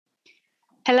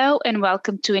Hello and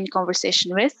welcome to In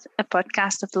Conversation With, a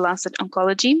podcast of the Lancet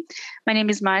Oncology. My name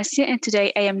is Marcia and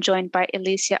today I am joined by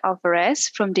Elysia Alvarez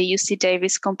from the UC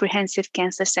Davis Comprehensive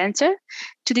Cancer Center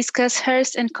to discuss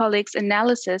hers and colleagues'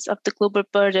 analysis of the global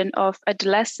burden of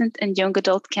adolescent and young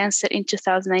adult cancer in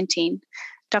 2019.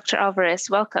 Dr. Alvarez,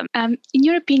 welcome. In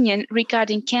your opinion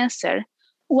regarding cancer,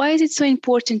 why is it so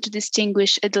important to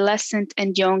distinguish adolescent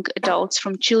and young adults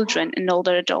from children and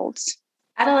older adults?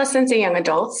 Adolescents and young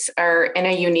adults are in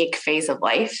a unique phase of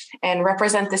life and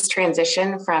represent this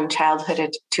transition from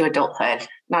childhood to adulthood,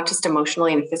 not just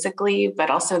emotionally and physically, but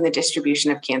also in the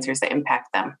distribution of cancers that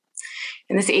impact them.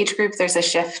 In this age group, there's a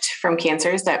shift from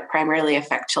cancers that primarily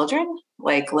affect children,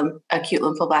 like acute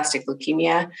lymphoblastic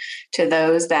leukemia, to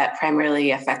those that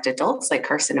primarily affect adults, like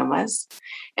carcinomas,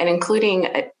 and including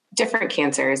different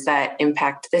cancers that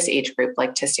impact this age group,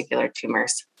 like testicular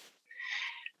tumors.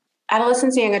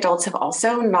 Adolescents and young adults have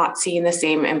also not seen the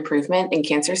same improvement in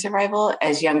cancer survival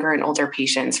as younger and older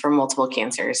patients for multiple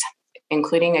cancers,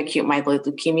 including acute myeloid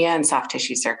leukemia and soft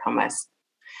tissue sarcomas.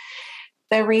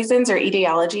 The reasons or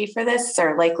etiology for this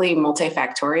are likely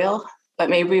multifactorial, but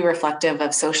may be reflective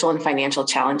of social and financial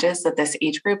challenges that this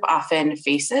age group often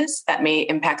faces that may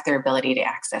impact their ability to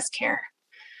access care.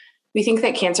 We think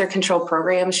that cancer control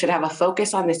programs should have a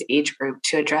focus on this age group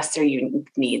to address their unique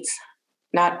needs,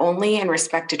 not only in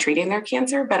respect to treating their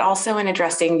cancer, but also in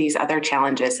addressing these other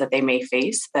challenges that they may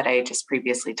face that I just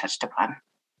previously touched upon.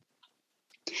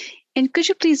 And could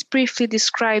you please briefly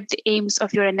describe the aims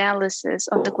of your analysis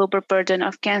of the global burden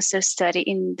of cancer study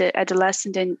in the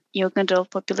adolescent and young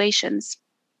adult populations?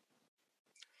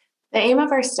 The aim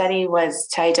of our study was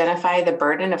to identify the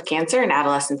burden of cancer in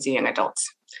adolescents and young adults.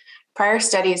 Prior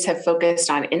studies have focused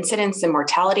on incidence and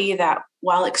mortality that,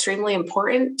 while extremely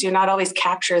important, do not always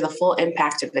capture the full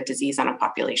impact of the disease on a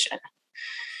population.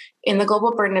 In the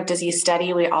Global Burden of Disease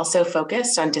study, we also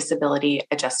focused on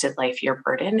disability-adjusted life year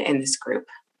burden in this group.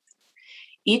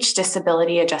 Each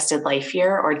disability-adjusted life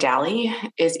year, or DALY,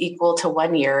 is equal to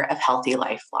 1 year of healthy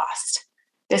life lost.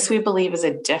 This, we believe, is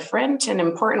a different and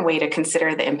important way to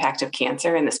consider the impact of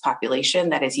cancer in this population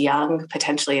that is young,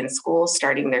 potentially in school,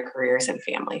 starting their careers and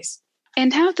families.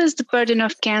 And how does the burden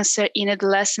of cancer in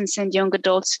adolescents and young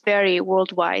adults vary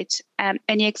worldwide?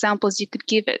 Any examples you could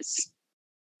give us?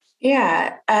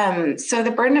 Yeah, so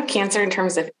the burden of cancer in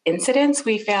terms of incidence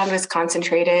we found was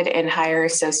concentrated in higher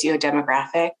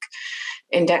sociodemographic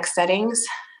index settings.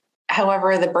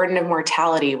 However, the burden of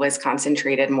mortality was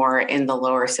concentrated more in the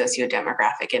lower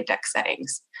sociodemographic index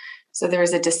settings. So there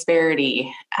was a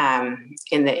disparity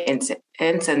in the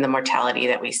incidence and the mortality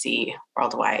that we see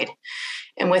worldwide.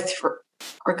 And with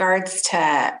regards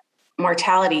to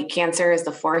mortality, cancer is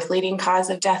the fourth leading cause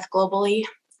of death globally.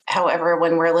 However,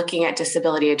 when we're looking at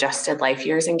disability-adjusted life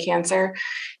years in cancer,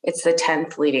 it's the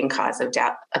 10th leading cause of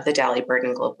the DALY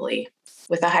burden globally,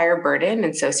 with a higher burden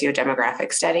in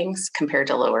sociodemographic settings compared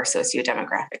to lower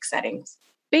sociodemographic settings.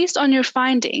 Based on your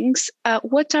findings,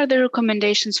 what are the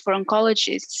recommendations for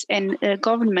oncologists and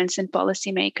governments and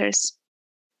policymakers?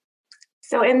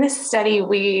 So in this study,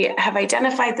 we have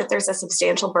identified that there's a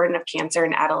substantial burden of cancer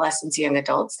in adolescents and young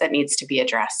adults that needs to be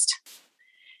addressed.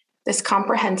 This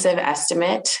comprehensive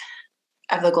estimate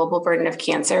of the global burden of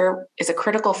cancer is a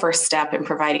critical first step in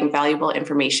providing valuable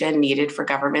information needed for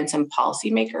governments and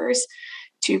policymakers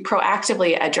to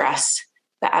proactively address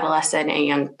the adolescent and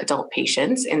young adult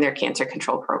patients in their cancer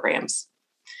control programs.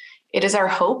 It is our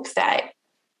hope that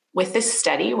with this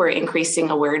study, we're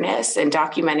increasing awareness and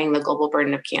documenting the global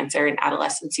burden of cancer in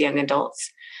adolescents and young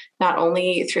adults, not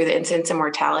only through the incidence and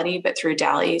mortality, but through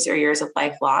DALYs or years of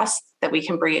life lost, that we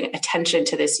can bring attention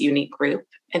to this unique group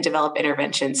and develop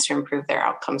interventions to improve their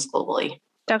outcomes globally.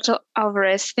 Dr.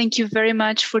 Alvarez, thank you very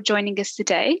much for joining us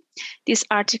today. This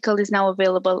article is now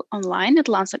available online at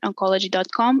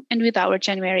lancetoncology.com and with our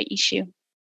January issue.